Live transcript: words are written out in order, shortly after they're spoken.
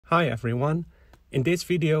Hi everyone, in this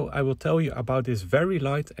video I will tell you about this very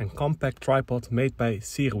light and compact tripod made by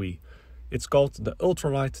Sirui. It's called the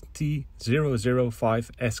UltraLight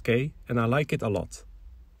T-005SK and I like it a lot.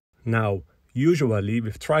 Now, usually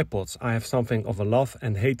with tripods I have something of a love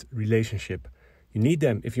and hate relationship. You need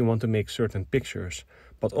them if you want to make certain pictures,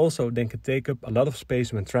 but also they can take up a lot of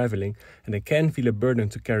space when traveling and they can feel a burden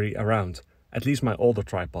to carry around, at least my older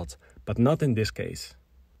tripod, but not in this case.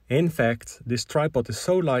 In fact, this tripod is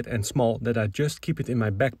so light and small that I just keep it in my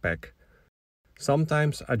backpack.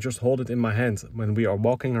 Sometimes I just hold it in my hand when we are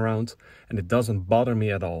walking around and it doesn't bother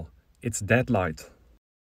me at all. It's that light.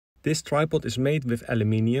 This tripod is made with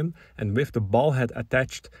aluminium and with the ball head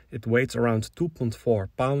attached it weighs around 2.4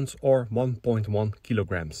 pounds or 1.1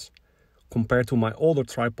 kilograms. Compared to my older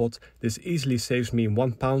tripod, this easily saves me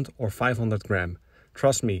 1 pound or 500 grams.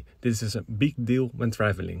 Trust me, this is a big deal when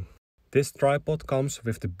traveling. This tripod comes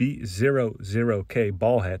with the B-00K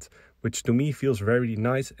ball head, which to me feels very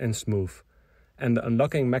nice and smooth. And the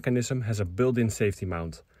unlocking mechanism has a built-in safety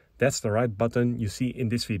mount. That's the right button you see in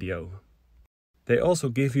this video. They also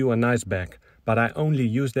give you a nice bag, but I only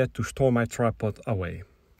use that to store my tripod away.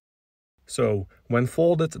 So, when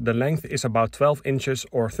folded, the length is about 12 inches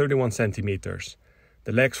or 31 centimeters.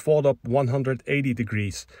 The legs fold up 180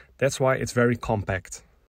 degrees, that's why it's very compact.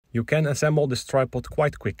 You can assemble this tripod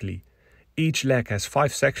quite quickly. Each leg has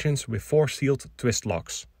 5 sections with 4 sealed twist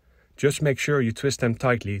locks. Just make sure you twist them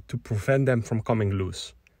tightly to prevent them from coming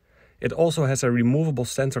loose. It also has a removable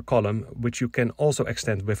center column which you can also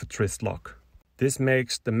extend with a twist lock. This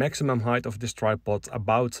makes the maximum height of this tripod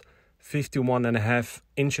about 51.5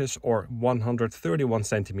 inches or 131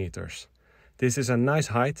 centimeters. This is a nice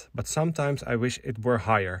height, but sometimes I wish it were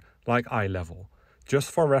higher, like eye level.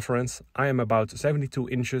 Just for reference, I am about 72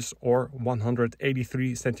 inches or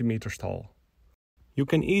 183 centimeters tall. You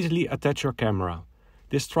can easily attach your camera.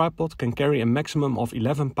 This tripod can carry a maximum of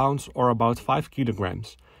 11 pounds or about 5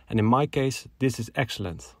 kilograms, and in my case this is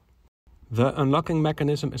excellent. The unlocking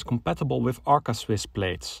mechanism is compatible with Arca Swiss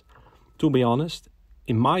plates. To be honest,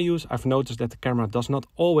 in my use I've noticed that the camera does not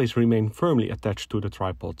always remain firmly attached to the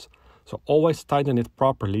tripod, so always tighten it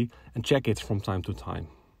properly and check it from time to time.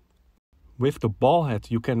 With the ball head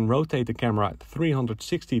you can rotate the camera at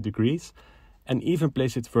 360 degrees and even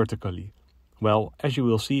place it vertically. Well, as you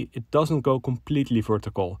will see, it doesn't go completely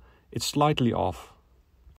vertical, it's slightly off.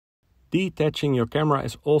 Detaching your camera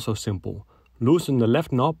is also simple. Loosen the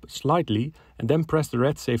left knob slightly and then press the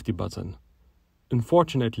red safety button.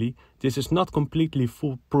 Unfortunately, this is not completely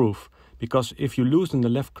foolproof, because if you loosen the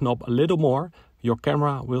left knob a little more, your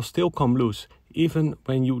camera will still come loose, even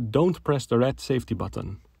when you don't press the red safety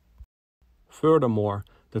button. Furthermore,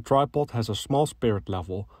 the tripod has a small spirit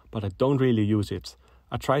level, but I don't really use it.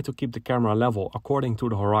 I try to keep the camera level according to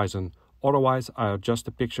the horizon, otherwise I adjust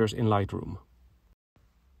the pictures in Lightroom.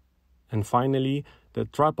 And finally, the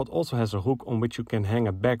tripod also has a hook on which you can hang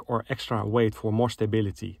a bag or extra weight for more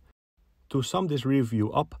stability. To sum this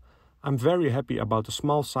review up, I'm very happy about the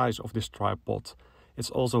small size of this tripod. It's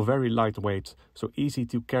also very lightweight, so easy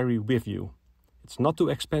to carry with you. It's not too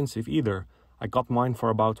expensive either. I got mine for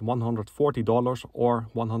about $140 or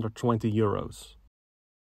 120 euros.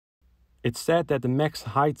 It's said that the max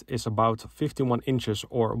height is about 51 inches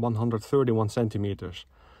or 131 centimeters.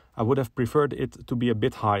 I would have preferred it to be a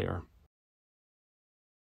bit higher.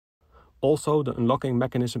 Also, the unlocking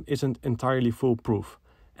mechanism isn't entirely foolproof,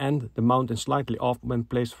 and the mount is slightly off when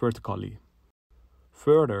placed vertically.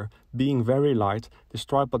 Further, being very light, this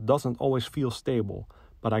tripod doesn't always feel stable,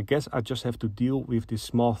 but I guess I just have to deal with these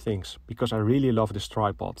small things, because I really love this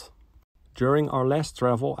tripod. During our last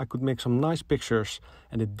travel I could make some nice pictures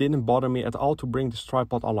and it didn't bother me at all to bring this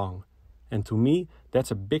tripod along. And to me,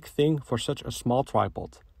 that's a big thing for such a small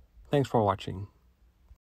tripod. Thanks for watching.